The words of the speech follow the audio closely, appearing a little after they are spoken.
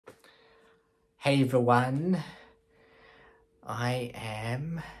Hey everyone, I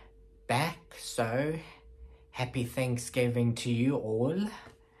am back, so happy Thanksgiving to you all.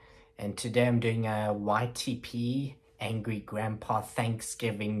 And today I'm doing a YTP Angry Grandpa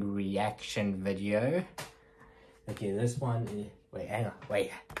Thanksgiving reaction video. Okay, this one is, wait.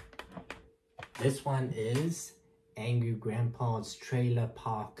 This one is Angry Grandpa's Trailer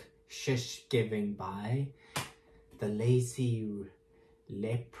Park Shishgiving by the Lazy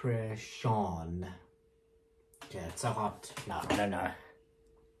Leprechaun. Yeah, it's so hard. No, I don't know.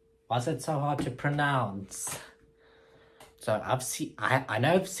 Why is it so hard to pronounce? So I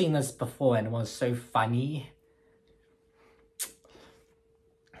know I've seen this before and it was so funny.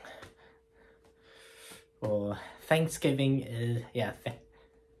 Or Thanksgiving is, yeah,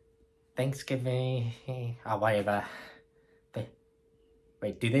 Thanksgiving, whatever.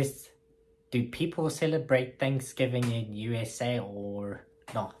 Wait, do people celebrate Thanksgiving in USA or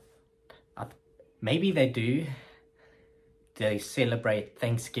not? Maybe they do. Do they celebrate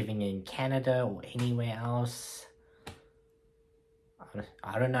Thanksgiving in Canada or anywhere else?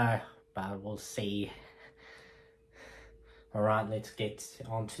 I don't know, but we'll see. Alright, let's get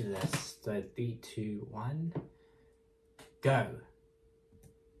onto this. So 3, 2, 1, go.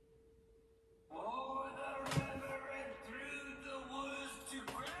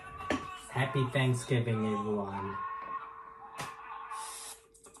 Happy Thanksgiving, everyone.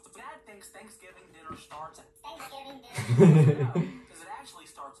 Dad thinks Thanksgiving dinner starts at Thanksgiving dinner. Because it actually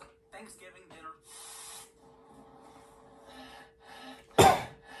starts at Thanksgiving dinner.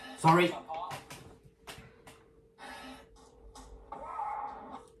 Sorry. Relax,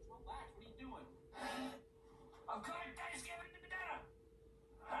 what are you doing? I'm cooking Thanksgiving dinner.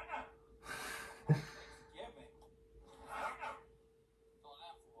 Thanksgiving.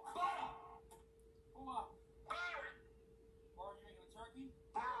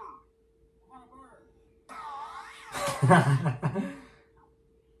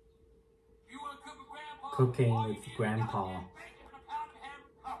 Cooking with Grandpa.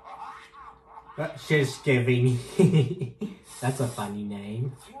 Shishgiving. That's a funny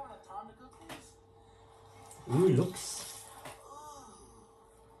name. Ooh, looks.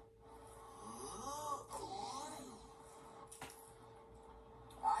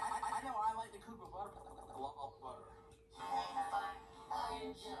 I know I like to cook with butter. I love butter.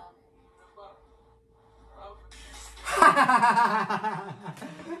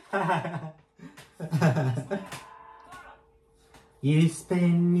 You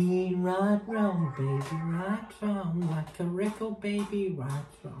spin me right round, baby, right round, like a record, baby, right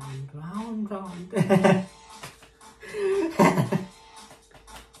round, round, round.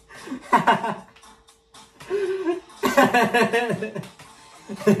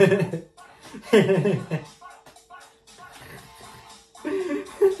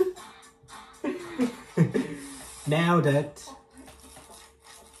 Nailed it.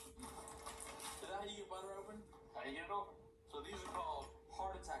 How do you get butter open? How do you get it open? So these are called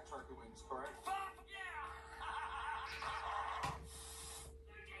heart attack turkey wings, correct? Fuck yeah!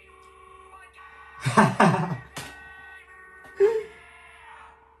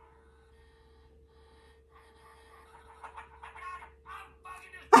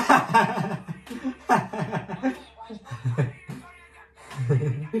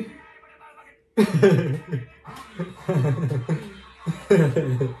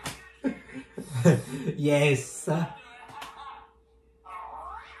 Yes. Go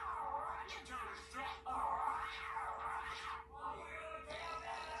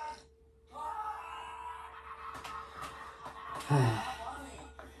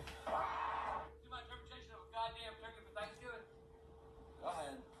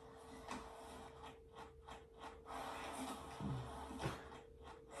ahead.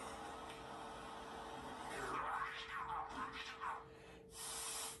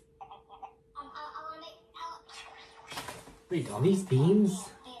 Wait, are these beans?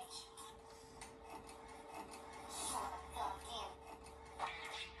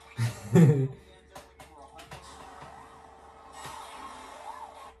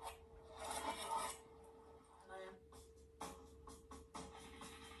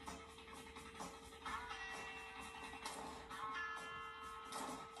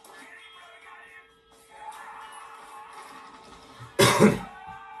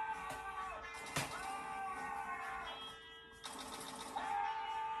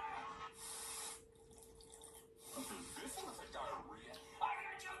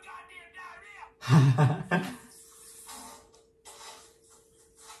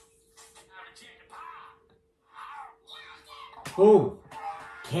 Oh,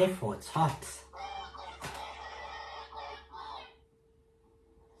 careful, it's hot.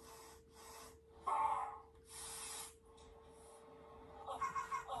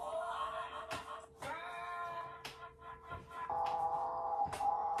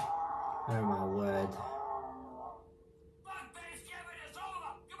 Oh my word. Thanksgiving is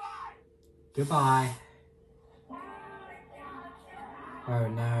over. Goodbye. Oh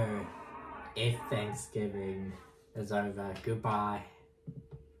no. If Thanksgiving is over, goodbye.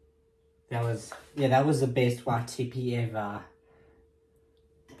 That was the best YTP ever.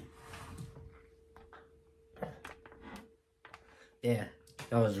 Yeah,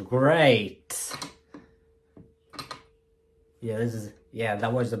 that was great. Yeah,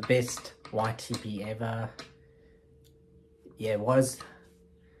 that was the best YTP ever. Yeah, it was.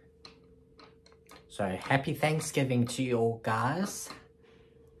 So, happy Thanksgiving to you all, guys.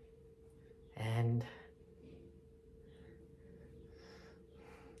 And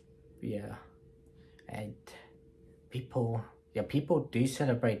yeah, and people do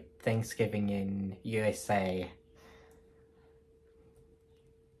celebrate Thanksgiving in USA.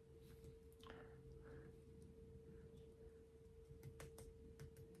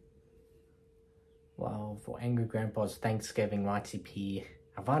 Well, for Angry Grandpa's Thanksgiving YTP,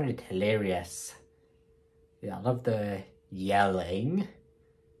 I found it hilarious. Yeah, I love the yelling.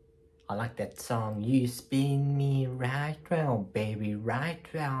 I like that song, you spin me right round, baby, right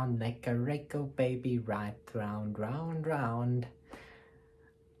round, like a record, baby, right round, round, round.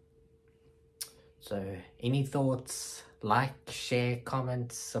 So, any thoughts? Like, share,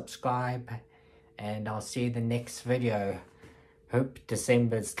 comment, subscribe, and I'll see you in the next video. Hope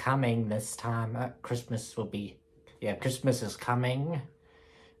December's coming this time. Christmas is coming.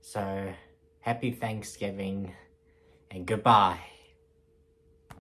 So, happy Thanksgiving and goodbye.